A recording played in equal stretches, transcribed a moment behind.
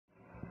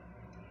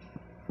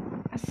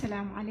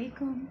Assalamu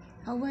alaikum.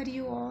 How are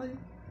you all?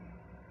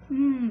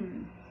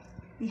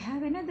 We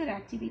have another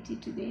activity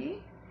today.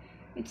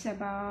 It's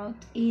about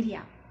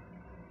area.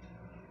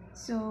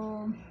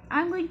 So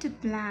I'm going to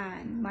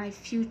plan my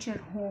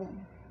future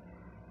home.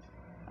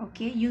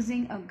 Okay,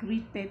 using a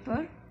grid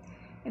paper.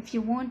 If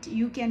you want,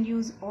 you can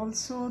use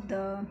also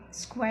the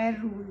square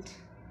rule.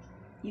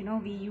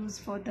 We use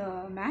for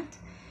the math.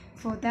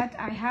 For that,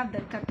 I have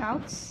the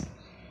cutouts.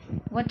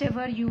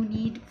 Whatever you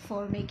need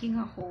for making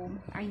a home.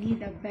 I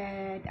need a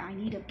bed, I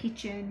need a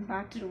kitchen,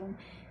 bathroom.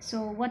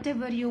 So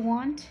whatever you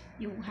want,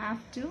 you have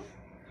to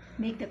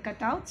make the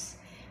cutouts,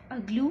 a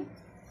glue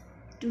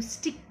to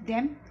stick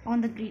them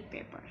on the grid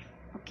paper.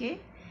 Okay,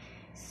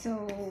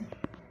 so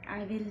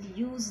I will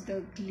use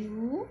the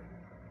glue.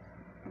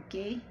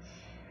 Okay,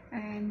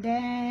 and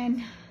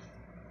then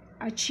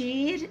a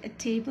chair, a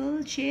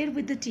table, chair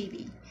with the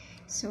TV.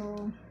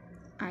 So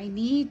I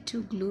need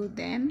to glue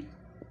them.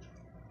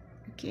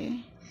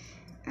 Okay,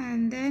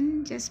 and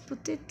then just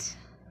put it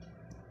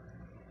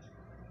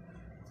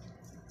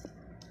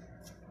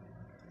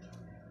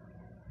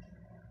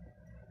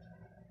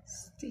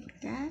stick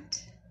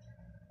that.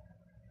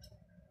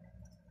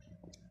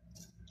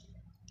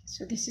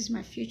 So this is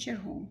my future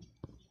home.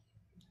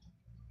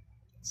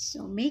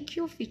 So make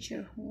your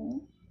future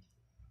home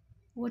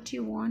what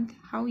you want,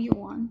 how you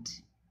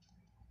want.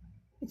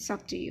 It's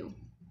up to you.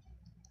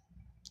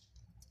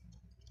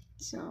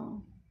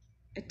 So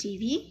a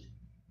TV,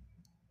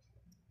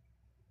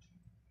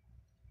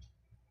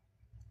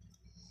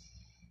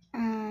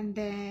 and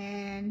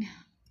then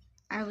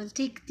I will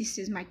take, this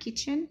is my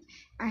kitchen.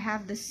 I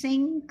have the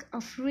sink,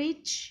 a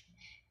fridge,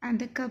 and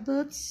the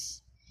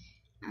cupboards,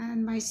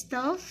 and my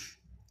stuff.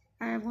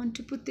 I want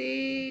to put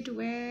it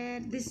where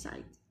this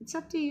side. It's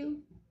up to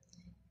you,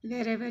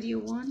 wherever you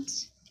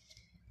want.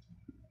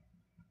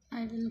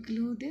 I will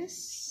glue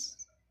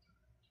this.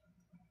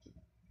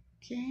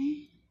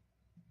 Okay.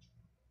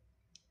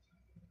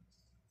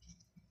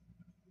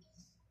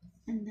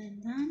 And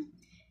then done.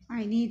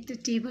 I need the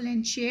table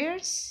and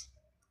chairs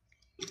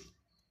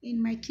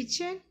in my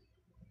kitchen,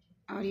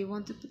 or you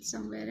want to put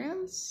somewhere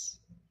else.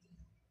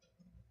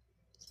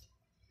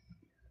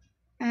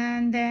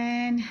 And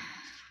then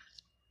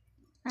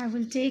I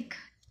will take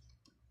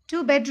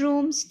 2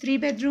 bedrooms, 3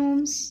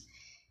 bedrooms.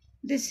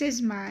 This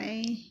is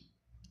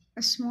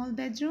a small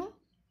bedroom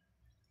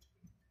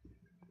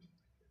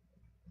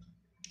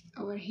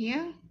over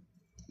here,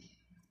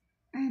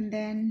 and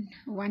then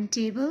 1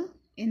 table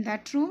in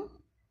that room.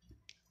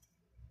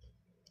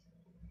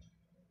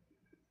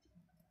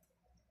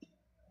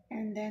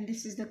 And then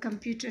this is the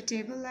computer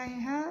table I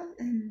have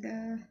in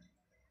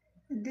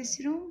this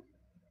room.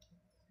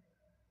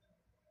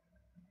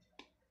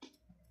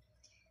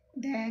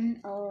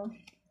 Then a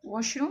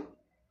washroom.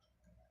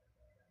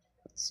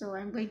 So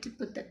I'm going to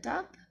put the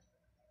tub.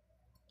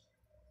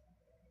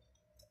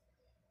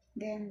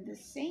 Then the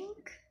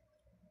sink.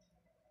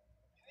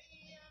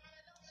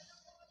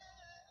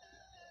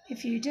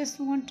 If you just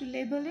want to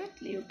label it,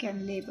 you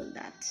can label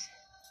that.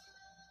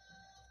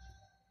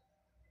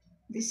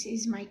 This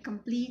is my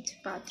complete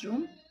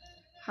bathroom,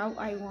 how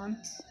I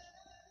want.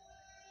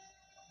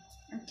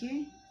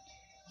 Okay,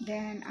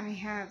 then I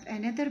have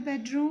another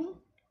bedroom.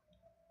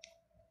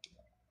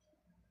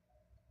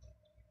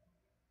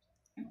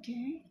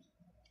 Okay,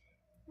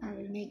 I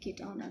will make it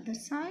on other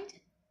side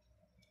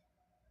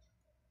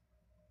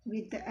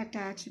with the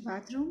attached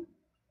bathroom,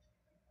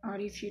 or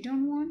if you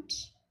don't want,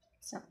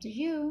 it's up to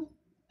you.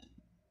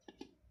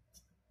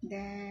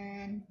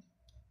 Then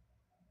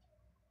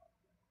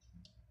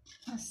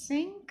a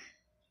sink,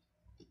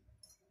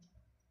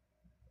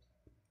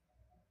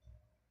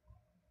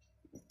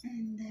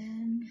 and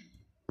then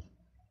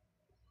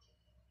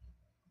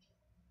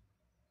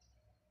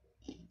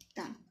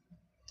done.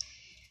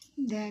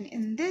 Then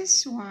in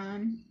this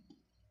one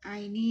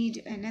I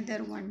need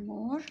another one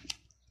more.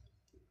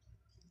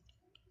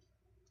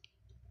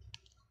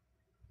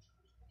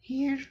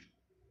 Here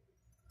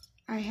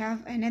I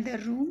have another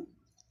room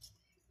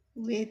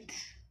with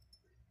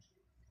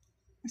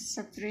a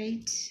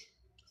separate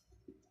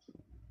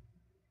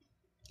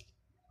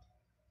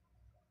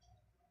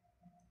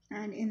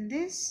and in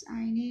this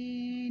I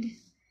need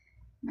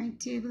my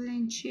table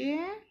and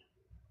chair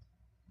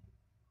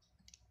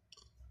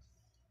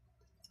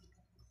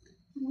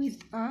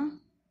with a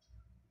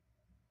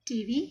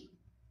TV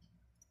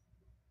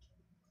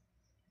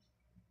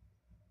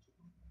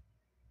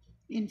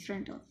in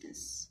front of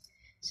this.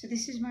 So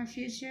this is my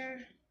future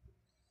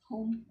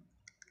home.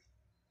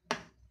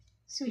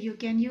 So you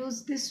can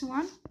use this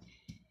one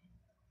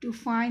to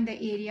find the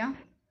area.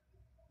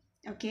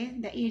 Okay,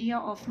 the area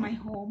of my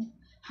home,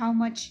 how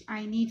much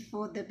I need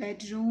for the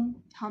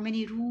bedroom, how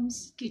many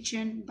rooms,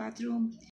 kitchen, bathroom,